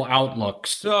hopeful outlook.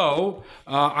 So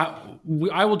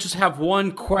I will just have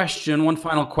one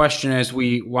final question as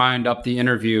we wind up the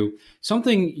interview.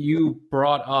 Something you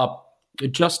brought up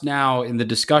just now in the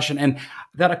discussion, and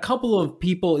that a couple of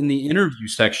people in the interview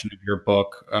section of your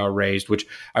book raised, which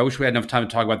I wish we had enough time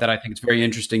to talk about that. I think it's very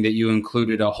interesting that you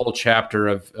included a whole chapter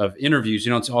of interviews.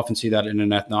 You don't often see that in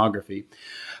an ethnography.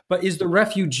 But is the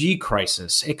refugee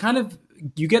crisis,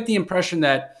 you get the impression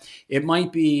that it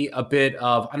might be a bit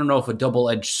of, I don't know if a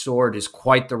double-edged sword is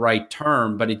quite the right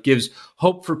term, but it gives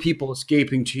hope for people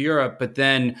escaping to Europe. But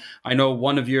then I know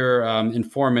one of your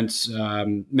informants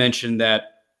mentioned that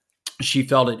she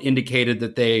felt it indicated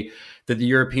that the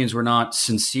Europeans were not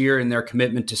sincere in their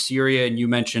commitment to Syria. And you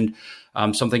mentioned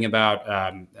something about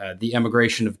the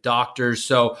emigration of doctors.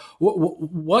 So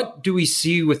what do we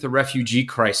see with the refugee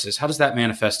crisis? How does that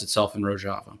manifest itself in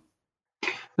Rojava?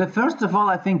 But first of all,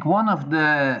 I think one of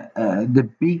the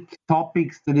big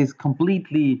topics that is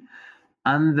completely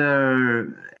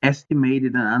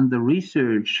underestimated and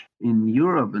under-researched in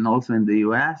Europe and also in the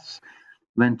US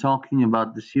when talking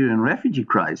about the Syrian refugee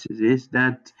crisis is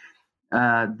that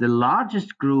the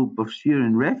largest group of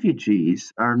Syrian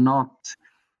refugees are not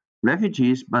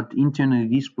refugees, but internally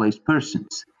displaced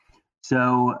persons.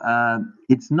 So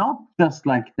it's not just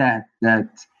like that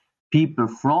people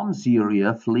from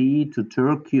Syria flee to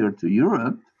Turkey or to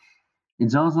Europe.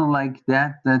 It's also like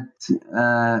that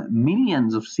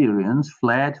millions of Syrians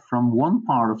fled from one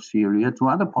part of Syria to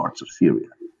other parts of Syria.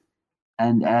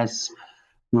 And as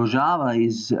Rojava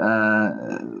is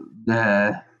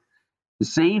the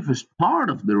safest part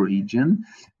of the region,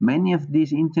 many of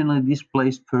these internally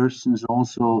displaced persons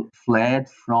also fled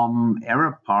from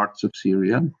Arab parts of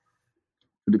Syria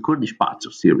to the Kurdish parts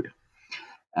of Syria.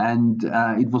 And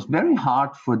it was very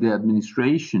hard for the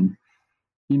administration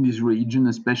in this region,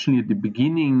 especially at the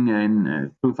beginning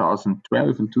in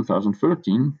 2012 and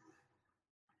 2013,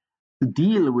 to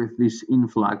deal with this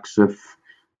influx of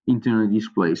internally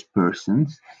displaced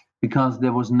persons, because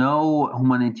there was no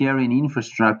humanitarian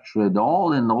infrastructure at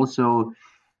all, and also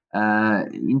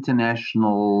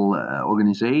international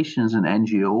organizations and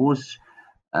NGOs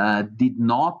did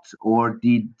not or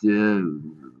did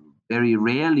very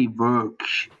rarely work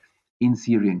in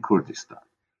Syrian Kurdistan.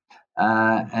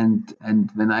 And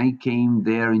when I came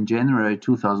there in January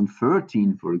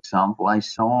 2013, for example, I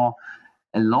saw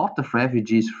a lot of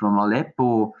refugees from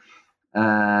Aleppo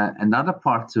and other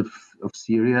parts of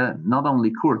Syria, not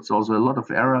only Kurds, also a lot of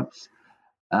Arabs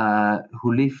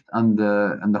who lived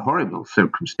under horrible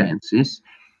circumstances.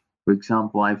 For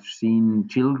example, I've seen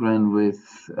children with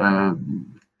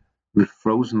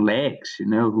frozen legs,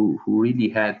 who really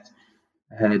had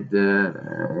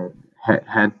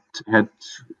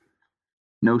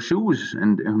no shoes,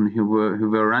 and who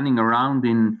were running around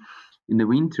in the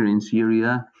winter in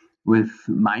Syria with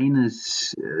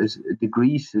minus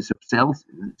degrees of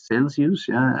Celsius,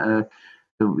 so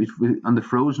on the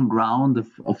frozen ground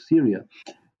of Syria,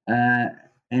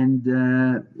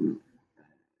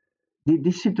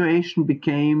 this situation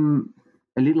became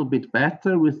a little bit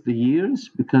better with the years,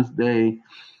 because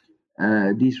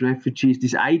these refugees,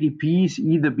 these IDPs,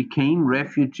 either became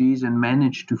refugees and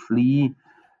managed to flee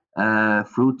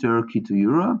through Turkey to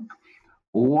Europe,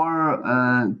 or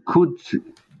could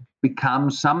become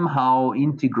somehow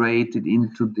integrated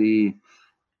into the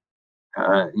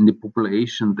in the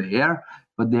population there.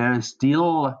 But there are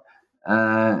still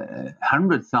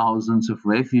hundred thousands of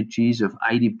refugees, of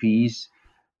IDPs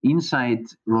inside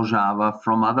Rojava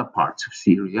from other parts of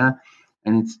Syria,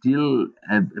 and it's still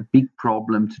a big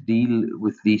problem to deal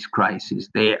with these crises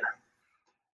there.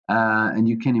 And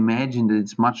you can imagine that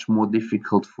it's much more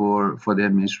difficult for the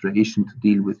administration to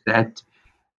deal with that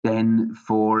than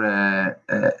for a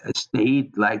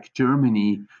state like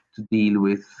Germany to deal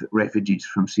with refugees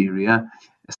from Syria,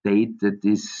 a state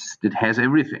that has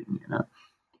everything.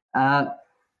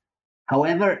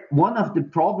 However, one of the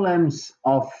problems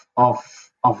of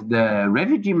the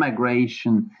refugee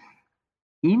migration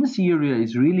in Syria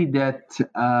is really that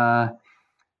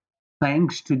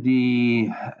thanks to the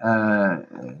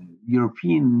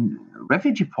European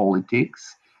refugee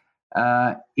politics,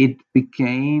 it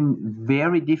became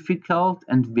very difficult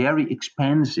and very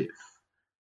expensive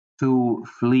to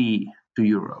flee to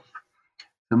Europe.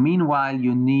 So meanwhile,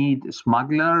 you need a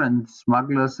smuggler, and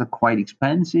smugglers are quite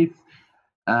expensive,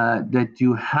 that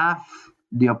you have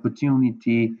the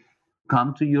opportunity to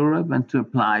come to Europe and to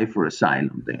apply for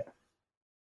asylum there.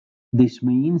 This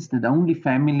means that only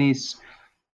families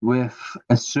with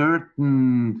a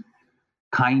certain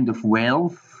kind of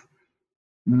wealth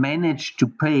manage to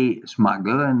pay a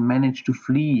smuggler and manage to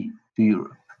flee to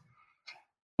Europe.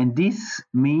 And this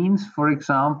means, for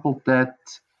example, that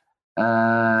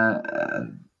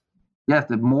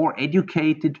the more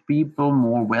educated people,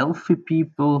 more wealthy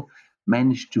people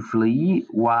manage to flee,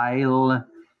 while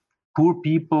poor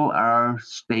people are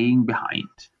staying behind.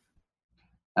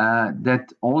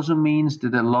 That also means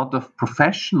that a lot of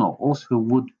professionals who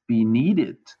would be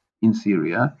needed in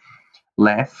Syria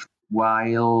left,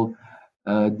 while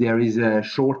there is a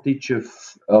shortage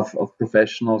of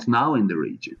professionals now in the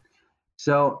region.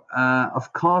 So,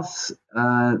 of course,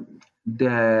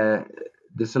 the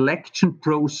selection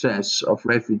process of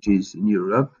refugees in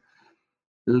Europe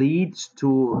leads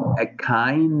to a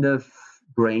kind of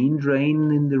brain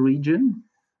drain in the region.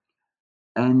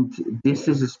 And this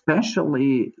is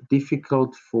especially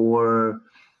difficult for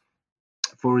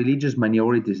religious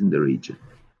minorities in the region.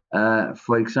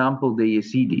 For example, the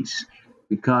Yazidis,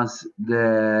 because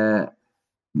the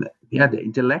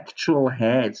intellectual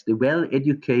heads, the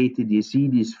well-educated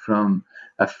Yazidis from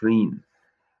Afrin,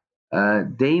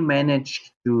 they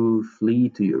managed to flee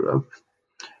to Europe.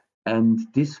 And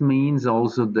this means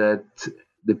also that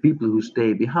the people who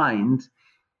stay behind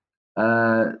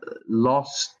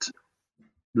lost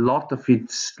a lot of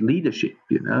its leadership.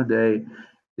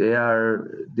 They are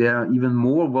even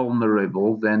more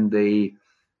vulnerable than they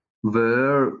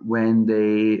were when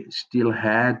they still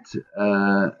had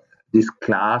this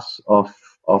class of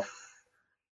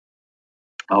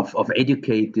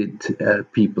educated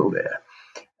people there.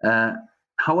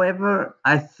 However,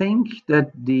 I think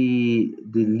that the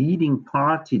leading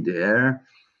party there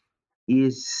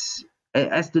is,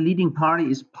 as the leading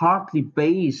party is partly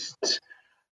based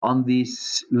on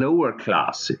these lower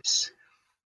classes,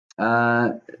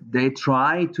 they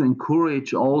try to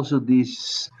encourage also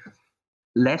these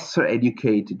lesser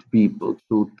educated people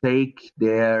to take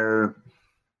their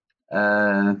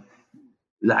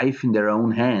life in their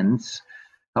own hands.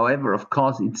 However, of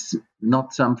course, it's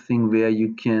not something where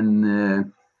you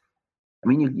can I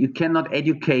mean, you cannot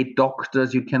educate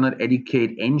doctors, you cannot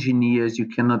educate engineers, you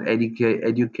cannot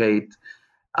educate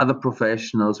other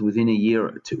professionals within a year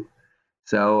or two.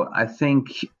 So I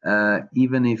think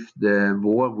even if the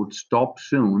war would stop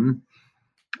soon,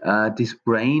 this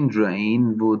brain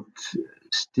drain would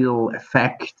still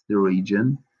affect the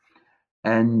region.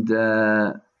 And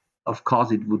of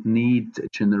course, it would need a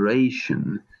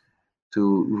generation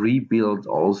to rebuild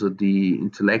also the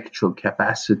intellectual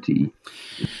capacity.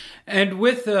 And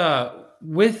with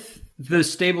the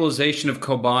stabilization of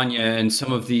Kobania and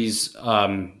some of these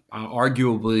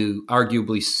arguable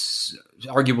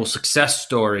success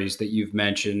stories that you've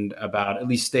mentioned about at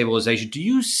least stabilization, do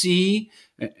you see,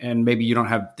 and maybe you don't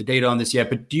have the data on this yet,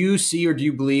 but do you see or do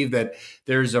you believe that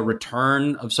there's a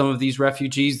return of some of these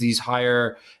refugees, these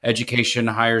higher education,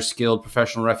 higher skilled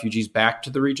professional refugees back to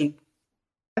the region?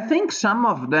 I think some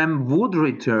of them would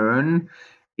return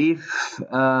if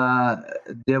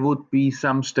there would be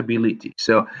some stability.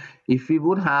 So if we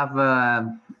would have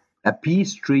a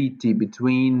peace treaty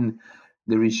between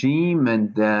the regime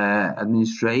and the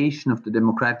administration of the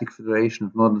Democratic Federation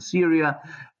of Northern Syria,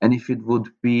 and if it would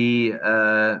be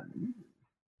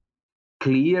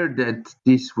clear that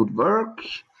this would work,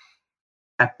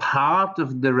 a part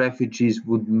of the refugees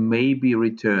would maybe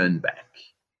return back.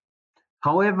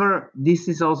 However, this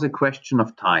is also a question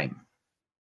of time.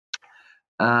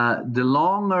 The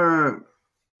longer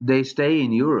they stay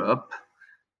in Europe,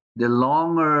 the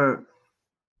longer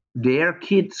their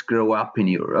kids grow up in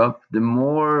Europe, the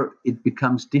more it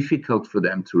becomes difficult for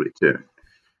them to return.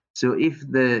 So if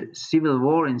the civil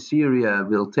war in Syria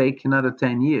will take another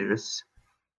 10 years,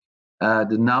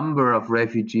 the number of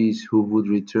refugees who would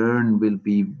return will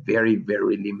be very,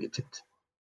 very limited.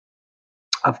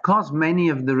 Of course, many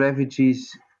of the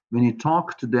refugees, when you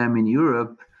talk to them in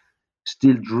Europe,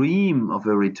 still dream of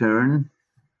a return.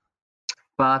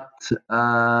 But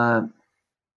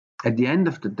at the end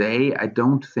of the day, I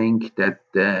don't think that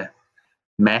the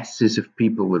masses of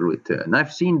people will return.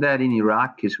 I've seen that in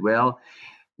Iraq as well.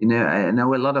 I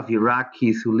know a lot of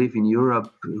Iraqis who live in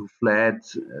Europe who fled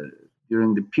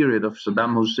during the period of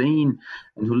Saddam Hussein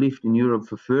and who lived in Europe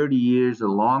for 30 years or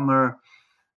longer.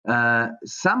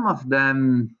 Some of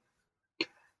them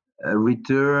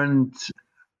returned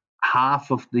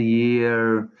half of the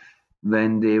year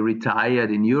when they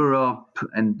retired in Europe,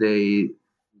 and they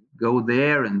go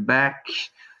there and back.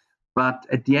 But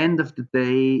at the end of the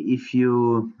day, if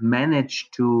you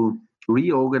manage to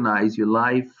reorganize your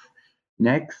life in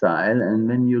exile, and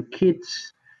when your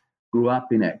kids grew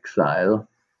up in exile,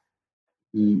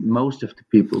 most of the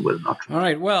people will not. All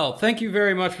right. Well, thank you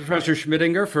very much, Professor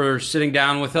Schmidinger, for sitting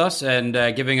down with us and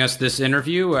giving us this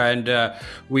interview. And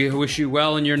we wish you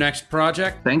well in your next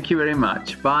project. Thank you very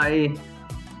much. Bye.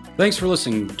 Thanks for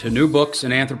listening to New Books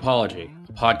in Anthropology,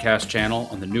 a podcast channel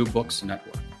on the New Books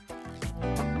Network.